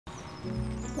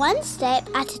one step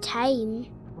at a time.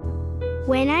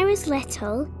 When I was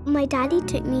little, my daddy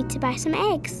took me to buy some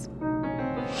eggs.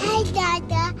 Hi,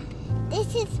 Dada.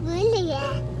 This is Wolly.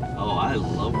 Oh, I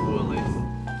love Wolly.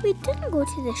 We didn't go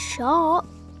to the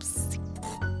shops.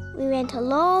 We went a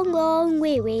long, long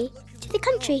way to the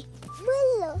country.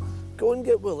 Wolly. Go and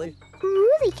get Wolly.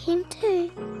 Wolly came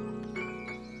too.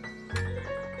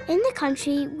 In the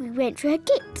country, we went through a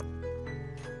gate.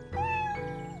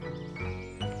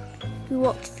 We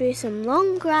walked through some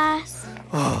long grass.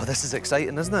 Oh, this is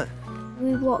exciting, isn't it?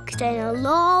 We walked down a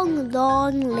long,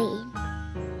 long lane.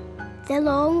 The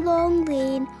long, long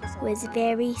lane was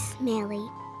very smelly.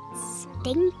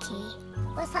 Stinky.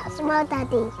 What's that smell,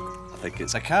 Daddy? I think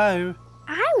it's a cow.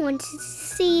 I wanted to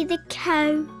see the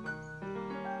cow.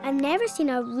 I've never seen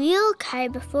a real cow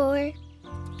before.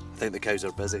 I think the cows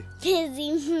are busy.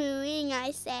 Busy mooing,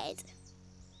 I said.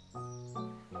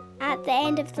 At the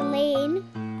end of the lane,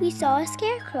 we saw a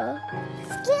scarecrow.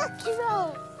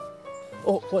 Scarecrow!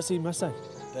 Oh, what's he missing?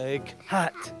 Big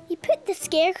hat. He put the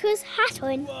scarecrow's hat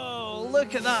on. Whoa,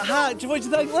 look at that hat. What do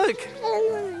you think? Look.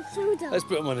 On his shoulder. Let's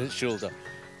put him on his shoulder.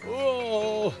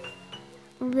 Whoa.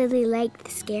 Really liked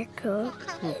the scarecrow.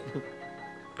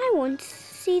 I want to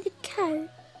see the cow.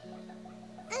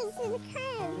 I see the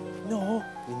cow. No,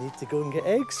 we need to go and get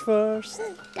eggs first.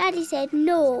 Daddy said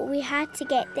no, we had to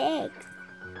get the eggs.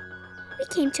 We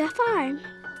came to a farm.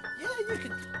 Yeah, you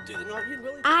can do the not you,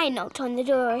 Willie. I knocked on the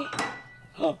door.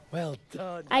 Oh, well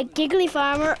done. A giggly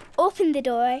farmer opened the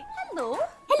door. Hello.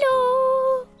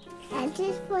 Hello. I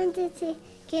just wanted to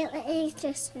get the eggs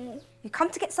just now. You come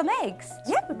to get some eggs?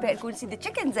 Yeah, we better go and see the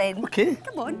chickens then. Okay.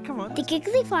 Come on, come on. The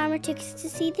giggly farmer took us to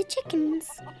see the chickens.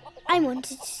 I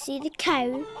wanted to see the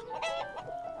cow.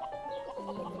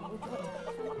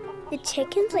 The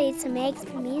chickens laid some eggs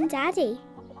for me and Daddy.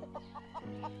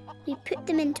 We put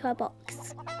them into a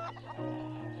box.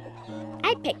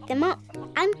 I picked them up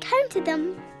and counted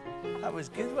them. That was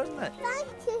good, wasn't it?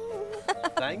 Thank you.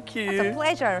 Thank you. It's a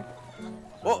pleasure.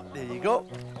 Oh, there you go.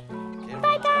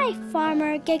 Bye-bye,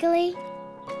 Farmer Giggly.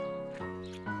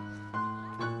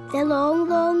 The long,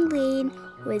 long lane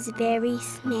was very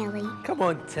smelly. Come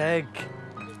on, Tig.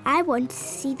 I wanted to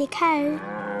see the cow.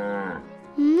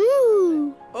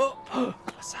 Moo! Oh,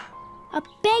 what's that? A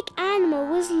big animal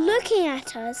was looking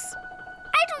at us.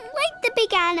 I don't like the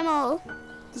big animal.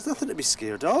 There's nothing to be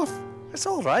scared of. It's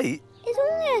all right. It's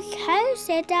only a cow,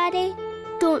 said Daddy.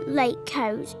 Don't like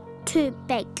cows. Too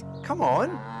big. Come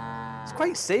on. It's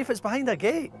quite safe. It's behind a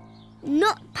gate.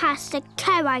 Not past the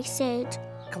cow, I said.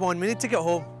 Come on, we need to get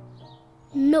home.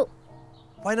 No,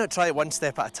 Why not try it one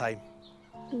step at a time?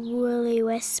 Wolly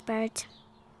whispered.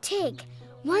 Tig,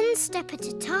 one step at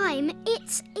a time.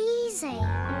 It's easy.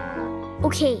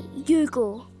 Okay, you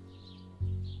go.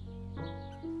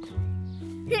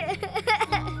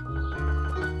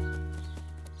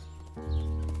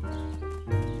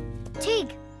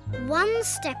 Tig, one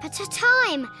step at a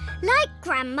time, like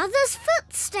grandmother's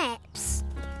footsteps.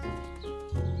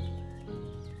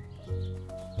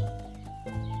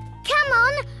 Come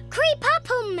on, creep up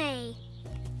on me.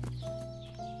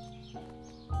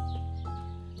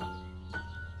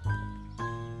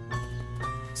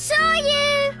 Saw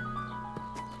you!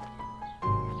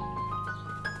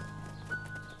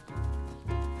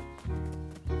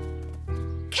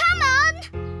 Come on!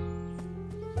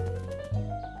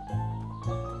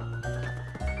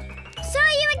 Saw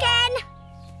you again!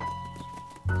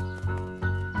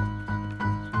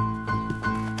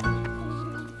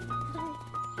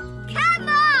 Come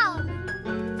on!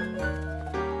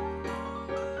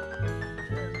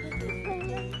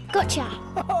 Gotcha!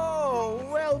 Oh,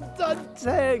 well done,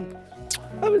 Tig.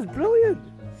 That was brilliant.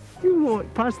 You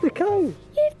walked past the cow.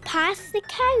 You've passed the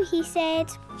cow, he said.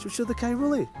 Should we show the cow,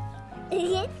 Willie?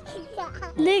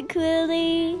 Look,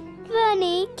 Wolly.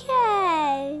 Funny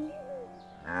cow.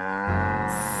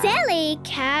 Silly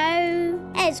cow.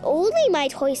 It's only my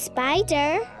toy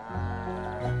spider.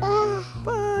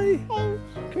 Bye.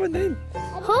 Come on then.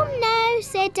 Home now,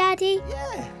 said Daddy.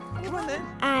 Yeah, come on then.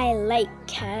 I like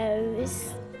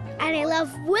cows. And I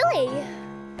love Wolly.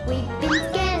 We've been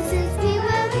together since we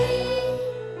were wee.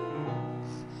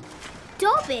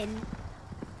 Dobbin.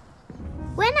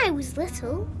 When I was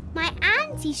little, my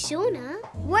Auntie Shona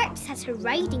worked at a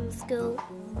riding school.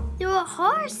 There were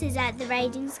horses at the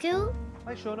riding school.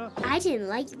 Hi, Shona. I didn't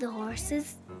like the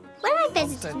horses. When I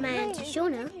visited my Auntie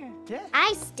Shona, Yeah.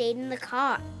 I stayed in the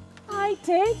car. Hi,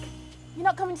 Tig. You're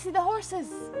not coming to see the horses?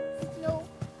 No.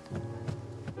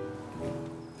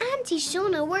 Auntie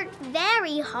Shona worked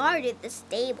very hard at the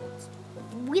stables,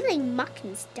 wheeling muck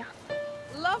and stuff,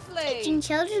 Lovely. teaching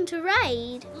children to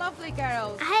ride. Lovely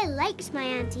girls. I liked my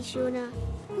Auntie Shona.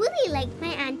 Wolly liked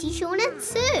my Auntie Shona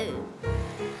too.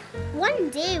 One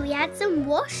day we had some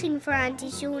washing for Auntie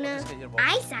Shona.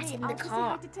 I sat in the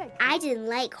car. I didn't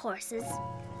like horses.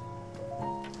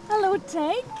 Hello,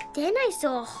 Tig. Then I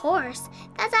saw a horse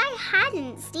that I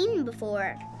hadn't seen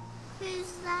before.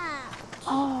 Who's that?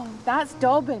 Oh, that's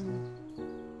Dobbin.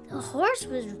 The horse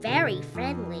was very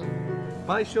friendly.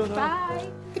 Bye, Shona. Bye.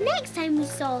 The next time we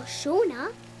saw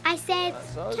Shona, I said,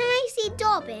 "Can I see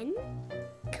Dobbin?"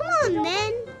 "Come on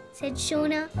then," said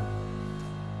Shona.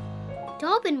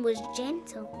 Dobbin was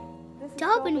gentle.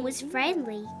 Dobbin was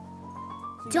friendly.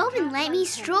 Dobbin let me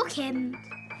stroke him.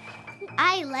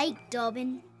 I liked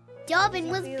Dobbin. Dobbin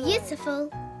was beautiful.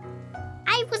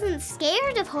 I wasn't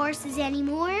scared of horses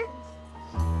anymore.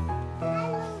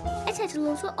 I said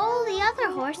hello to all the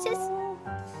other horses,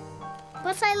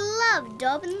 but I loved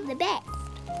Dobbin the best.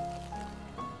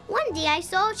 One day I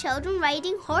saw children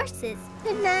riding horses.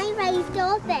 "Can I ride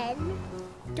Dobbin?"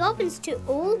 "Dobbin's too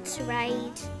old to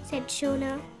ride," said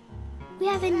Shona. "We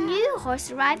have a new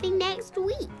horse arriving next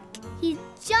week. He's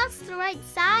just the right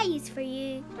size for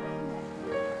you."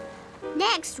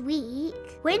 Next week,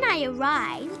 when I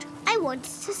arrived, I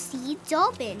wanted to see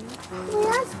Dobbin.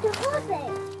 "Where's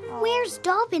Dobbin?" "Where's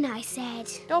Dobbin?" I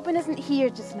said. Dobbin isn't here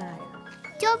just now.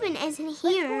 "Dobbin isn't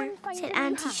here," said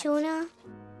Auntie Shona.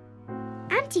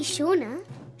 Auntie Shona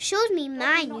showed me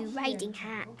my new riding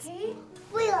hat.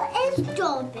 "Where is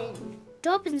Dobbin?"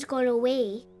 "Dobbin's gone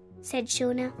away," said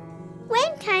Shona.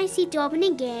 "When can I see Dobbin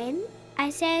again?" I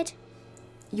said.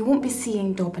 You won't be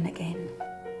seeing Dobbin again.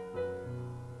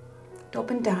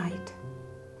 Dobbin died.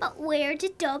 "But where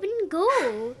did Dobbin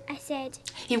go?" I said.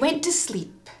 He went to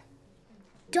sleep.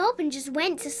 "Dobbin just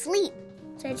went to sleep,"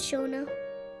 said Shona.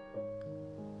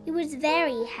 He was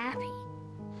very happy.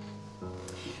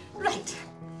 Right.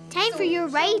 "Time for your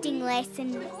riding lesson,"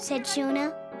 said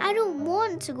Shona. "I don't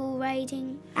want to go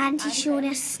riding." Auntie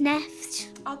Shona sniffed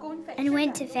I'll go and fetch and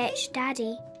went to fetch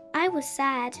Daddy. I was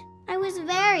sad. I was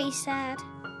very sad.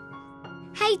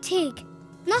 "Hey, Tig,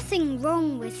 nothing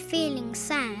wrong with feeling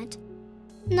sad.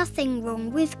 Nothing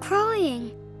wrong with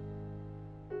crying.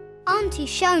 Auntie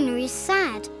Shona is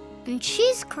sad and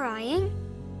she's crying.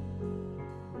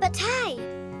 But hey,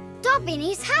 Dobbin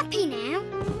is happy now.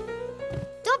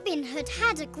 Dobbin had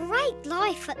had a great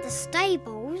life at the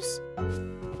stables.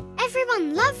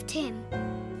 Everyone loved him.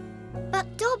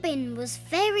 But Dobbin was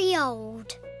very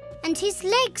old and his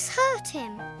legs hurt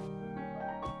him.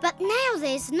 But now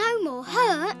there's no more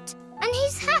hurt and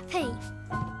he's happy.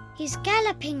 He's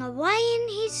galloping away in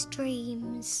his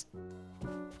dreams.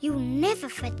 You'll never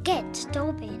forget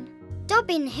Dobbin.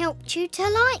 Dobbin helped you to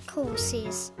like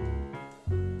horses.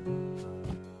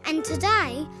 And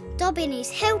today, Dobbin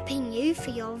is helping you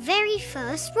for your very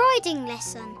first riding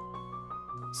lesson.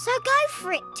 So go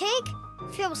for it, Tig.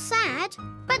 Feel sad,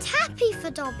 but happy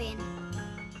for Dobbin.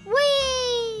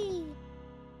 Whee!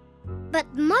 But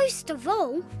most of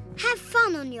all, have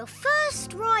fun on your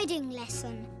first riding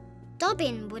lesson.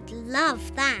 Dobbin would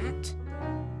love that.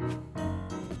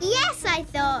 Yes, I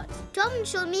thought. Dobbin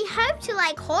showed me how to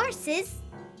like horses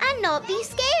and not be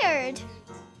scared.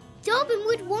 Dobbin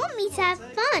would want me to have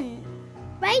fun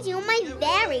riding on my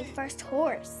very first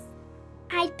horse.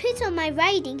 I put on my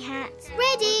riding hat.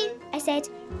 "Ready," I said.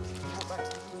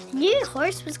 The new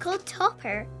horse was called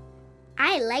Topper.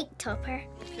 I liked Topper.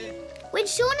 When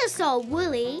Shona saw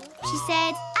Wolly, she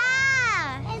said,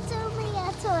 "Ah! It's only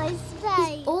a toy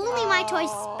spider." "It's only my toy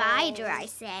spider," I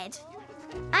said.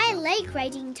 I like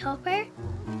riding Topper.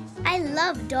 I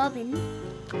love Dobbin.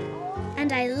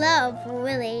 And I love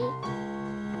Wolly.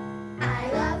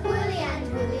 I love Wolly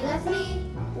and Wolly loves me.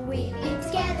 We've been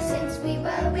together since we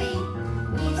were wee.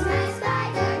 He's nice